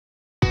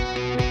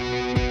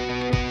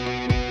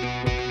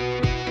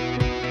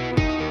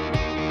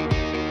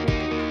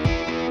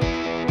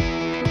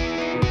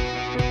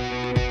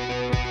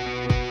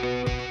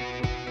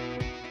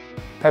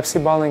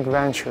Pepsi Bottling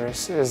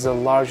Ventures is the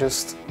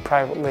largest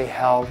privately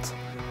held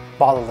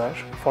bottler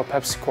for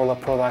Pepsi Cola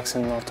products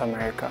in North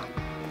America,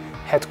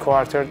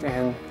 headquartered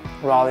in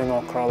Raleigh,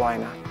 North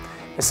Carolina.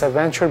 It's a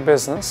venture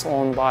business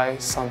owned by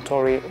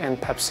Suntory and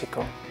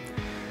PepsiCo.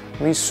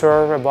 We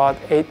serve about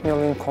 8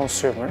 million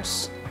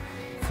consumers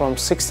from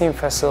 16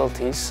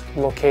 facilities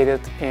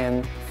located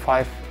in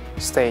 5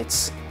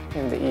 states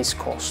in the East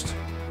Coast.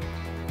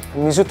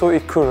 Mizuto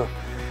Ikuru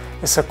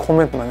is a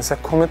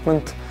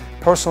commitment,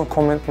 personal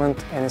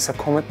commitment, and it's a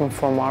commitment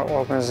from our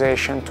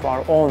organization to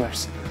our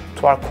owners,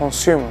 to our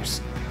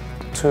consumers,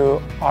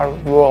 to our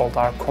world,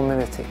 our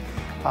community,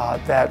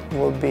 that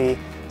will be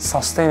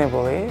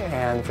sustainably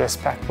and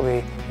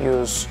respectfully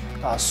use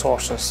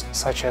sources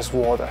such as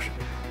water.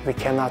 We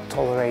cannot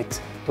tolerate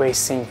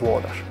wasting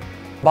water.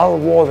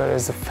 Bottled water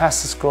is the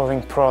fastest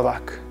growing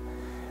product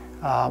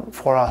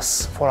for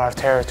us, for our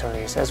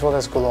territories, as well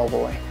as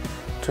globally.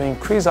 To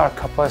increase our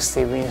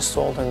capacity, we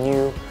installed a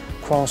new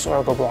Krones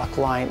ErgoBloc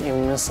line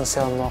in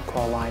Winston-Salem, North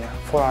Carolina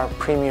for our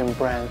premium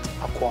brand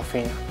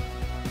Aquafina.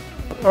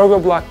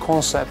 ErgoBloc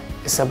concept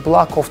is a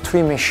block of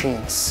 3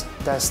 machines.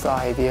 That's the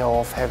idea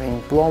of having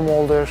blow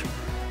molder,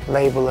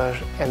 labeler,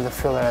 and the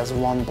filler as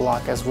one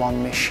block, as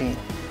one machine.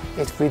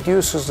 It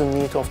reduces the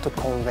need of the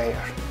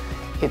conveyor.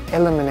 It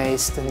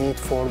eliminates the need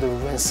for the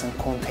rinsing,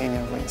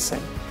 container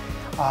rinsing.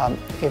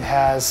 It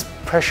has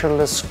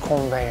pressureless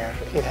conveyor.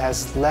 It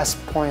has less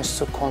points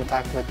to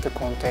contact with the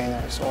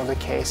containers or the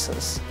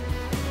cases.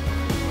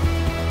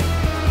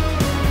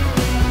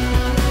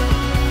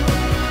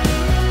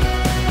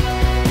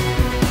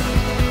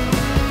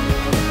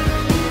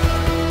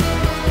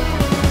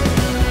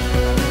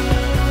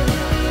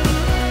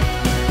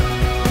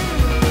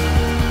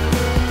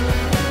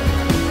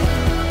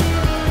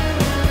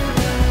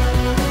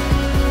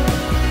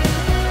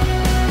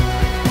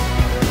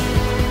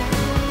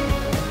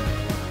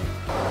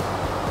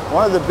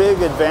 One of the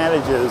big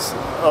advantages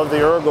of the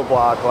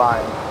ErgoBloc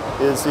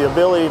line is the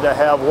ability to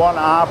have one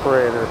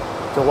operator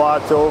to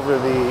watch over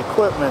the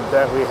equipment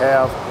that we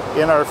have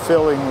in our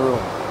filling room.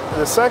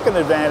 The second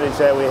advantage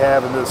that we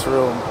have in this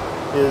room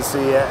is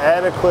the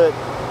adequate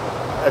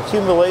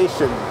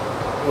accumulation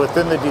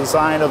within the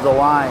design of the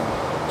line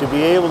to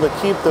be able to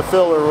keep the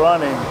filler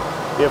running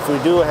if we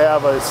do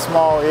have a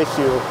small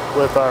issue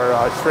with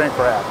our shrink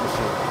wrap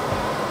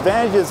machine.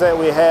 Advantages that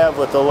we have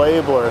with the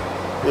labeler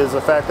is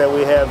the fact that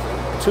we have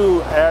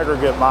 2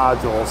 aggregate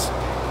modules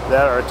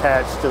that are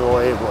attached to the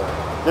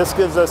labeler. This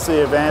gives us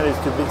the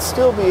advantage to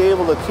still be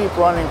able to keep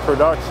running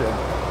production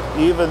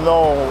even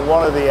though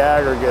one of the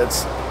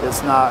aggregates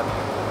is not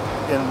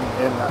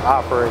in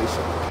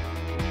operation.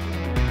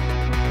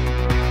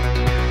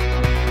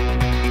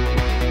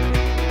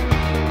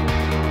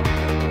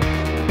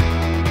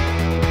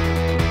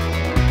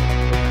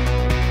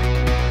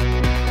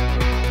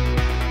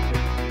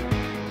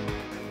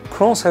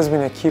 Krones has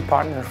been a key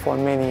partner for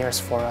many years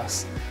for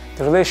us.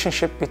 The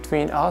relationship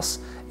between us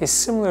is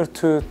similar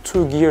to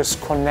 2 gears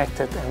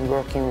connected and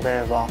working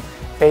very well,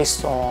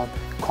 based on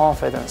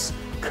confidence,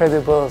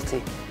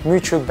 credibility,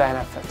 mutual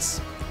benefits.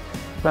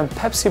 When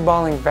Pepsi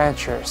Bottling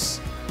Ventures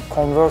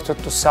converted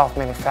to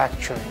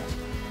self-manufacturing,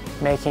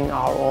 making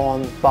our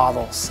own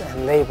bottles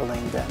and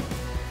labeling them,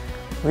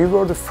 we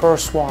were the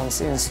first ones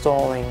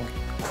installing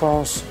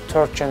Krones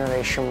 3rd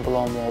generation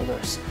blow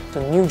molders,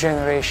 the new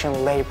generation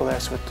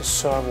labelers with the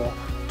servo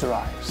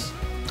drives.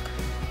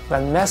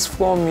 When mass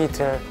flow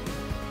meter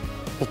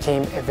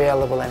became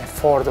available and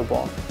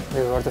affordable,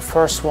 we were the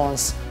first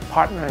ones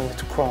partnering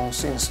with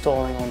Krones,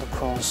 installing on the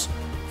Krones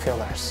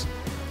fillers.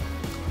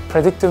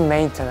 Predictive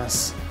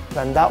maintenance,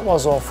 when that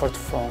was offered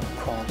from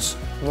Krones,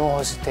 no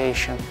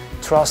hesitation,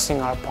 trusting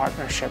our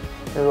partnership,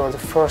 we were the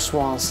first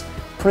ones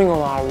putting on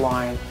our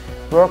line,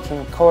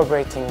 working,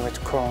 collaborating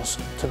with Krones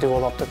to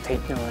develop the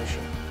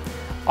technology.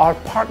 Our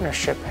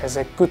partnership has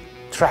a good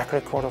track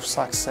record of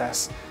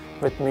success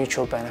with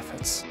mutual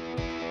benefits.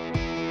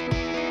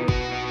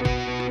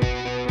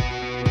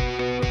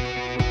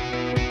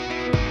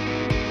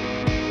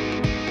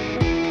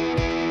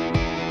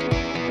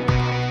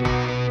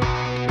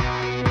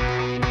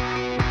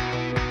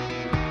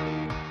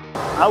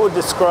 I would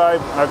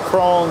describe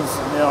Krones,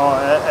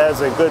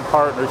 as a good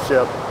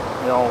partnership,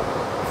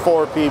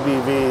 for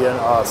PBV and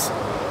us.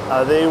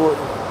 They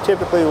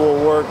typically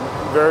will work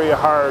very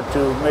hard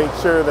to make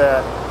sure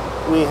that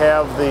we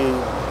have the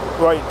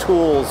right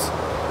tools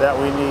that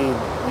we need,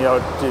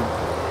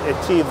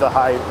 to achieve the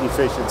high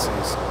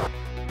efficiencies.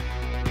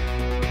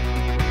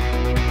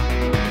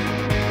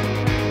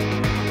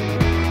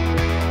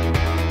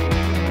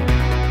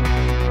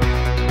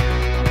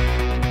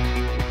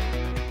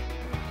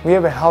 We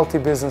have a healthy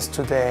business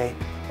today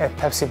at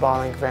Pepsi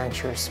Bottling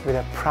Ventures with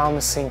a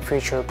promising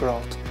future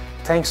growth,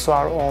 thanks to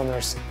our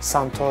owners,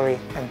 Suntory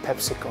and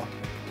PepsiCo.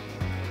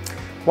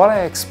 What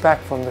I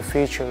expect from the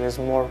future is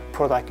more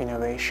product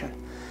innovation.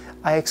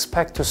 I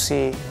expect to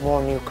see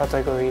more new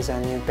categories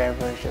and new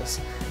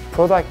beverages.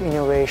 Product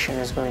innovation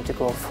is going to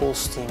go full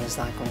steam, it's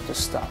not going to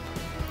stop.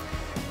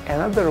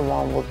 Another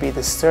one would be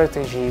the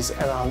strategies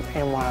around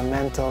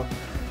environmental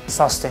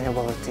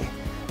sustainability.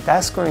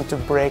 That's going to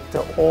break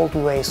the old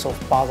ways of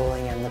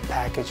bottling and the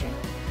packaging.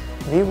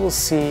 We will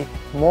see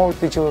more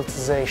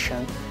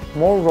digitalization,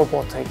 more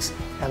robotics,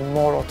 and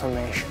more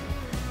automation.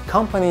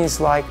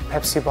 Companies like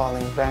Pepsi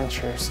Bottling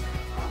Ventures,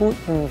 who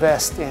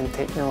invest in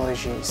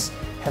technologies,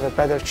 have a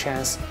better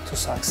chance to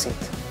succeed.